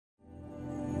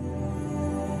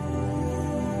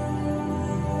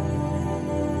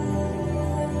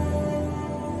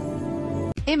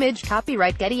Image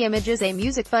copyright Getty Images. A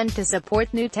music fund to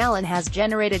support new talent has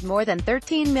generated more than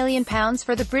 £13 million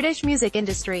for the British music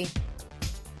industry.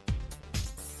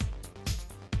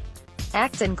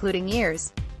 Acts including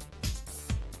Ears.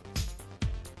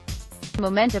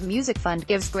 Momentum Music Fund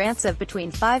gives grants of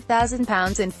between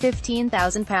 £5,000 and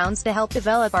 £15,000 to help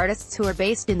develop artists who are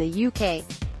based in the UK.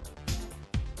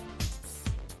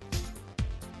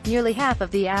 Nearly half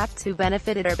of the acts who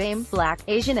benefited are BAME, Black,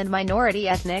 Asian and minority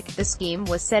ethnic. The scheme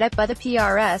was set up by the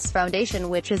PRS Foundation,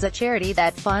 which is a charity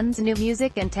that funds new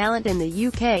music and talent in the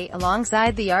UK,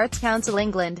 alongside the Arts Council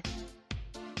England.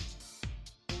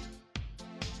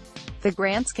 The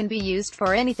grants can be used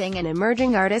for anything an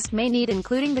emerging artist may need,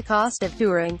 including the cost of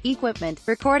touring, equipment,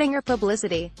 recording or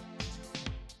publicity.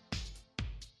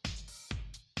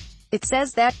 It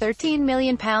says that £13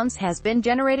 million has been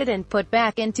generated and put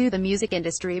back into the music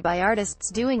industry by artists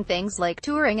doing things like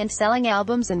touring and selling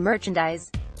albums and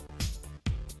merchandise.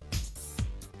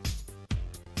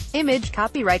 Image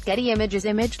copyright Getty Images.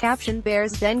 Image caption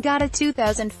Bears then got a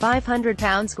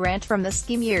 £2,500 grant from the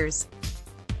scheme. Years.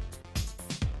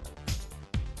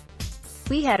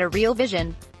 We had a real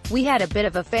vision. We had a bit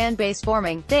of a fan base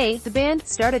forming. The band,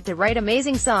 started to write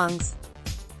amazing songs.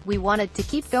 We wanted to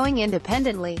keep going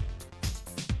independently.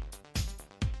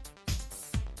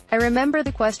 I remember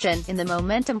the question, in the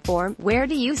Momentum form, where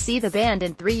do you see the band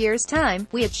in 3 years' time?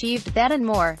 We achieved that and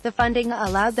more. The funding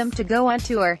allowed them to go on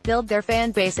tour, build their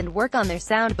fan base and work on their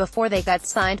sound before they got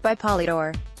signed by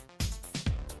Polydor.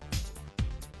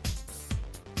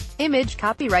 Image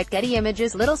copyright Getty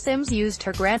Images. Little Simz used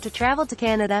her grant to travel to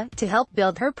Canada, to help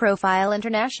build her profile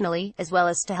internationally, as well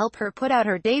as to help her put out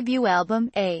her debut album,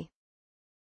 A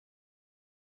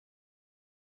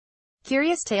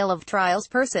Curious Tale of Trials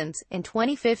Persons, in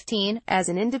 2015. As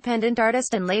an independent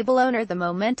artist and label owner, the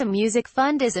Momentum Music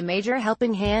Fund is a major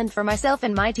helping hand for myself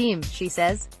and my team, she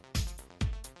says.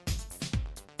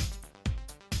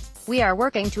 We are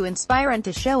working to inspire and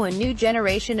to show a new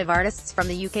generation of artists from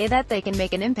the UK that they can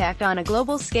make an impact on a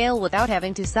global scale without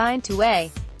having to sign to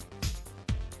a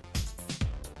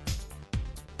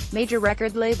major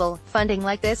record label. Funding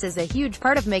like this is a huge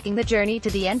part of making the journey to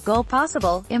the end goal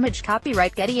possible. Image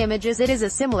copyright Getty Images. It is a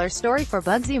similar story for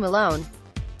Bugsy Malone.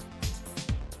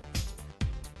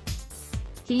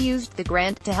 He used the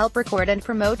grant to help record and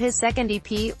promote his second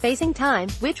EP, Facing Time,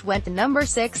 which went to number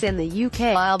 6 in the UK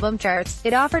album charts.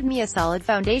 It offered me a solid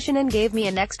foundation and gave me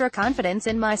an extra confidence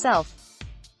in myself.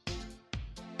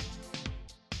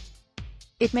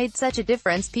 It made such a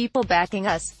difference, people backing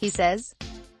us, he says.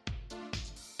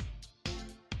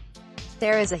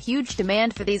 There is a huge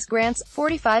demand for these grants.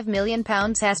 £45 million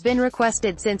has been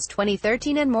requested since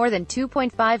 2013 and more than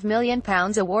 £2.5 million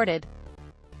awarded.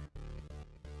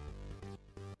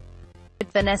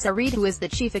 Vanessa Reed, who is the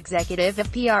chief executive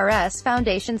of PRS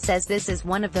Foundation, says this is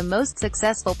one of the most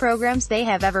successful programs they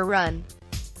have ever run.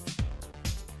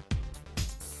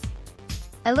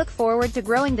 I look forward to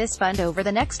growing this fund over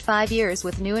the next 5 years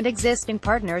with new and existing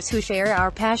partners who share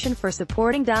our passion for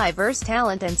supporting diverse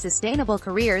talent and sustainable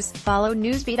careers. Follow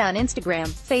Newsbeat on Instagram,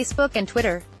 Facebook and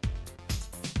Twitter.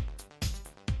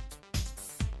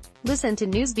 Listen to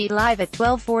Newsbeat live at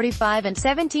 12:45 and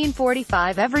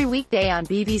 17:45 every weekday on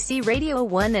BBC Radio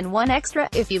 1 and 1 Extra.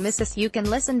 If you miss us, you can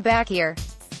listen back here.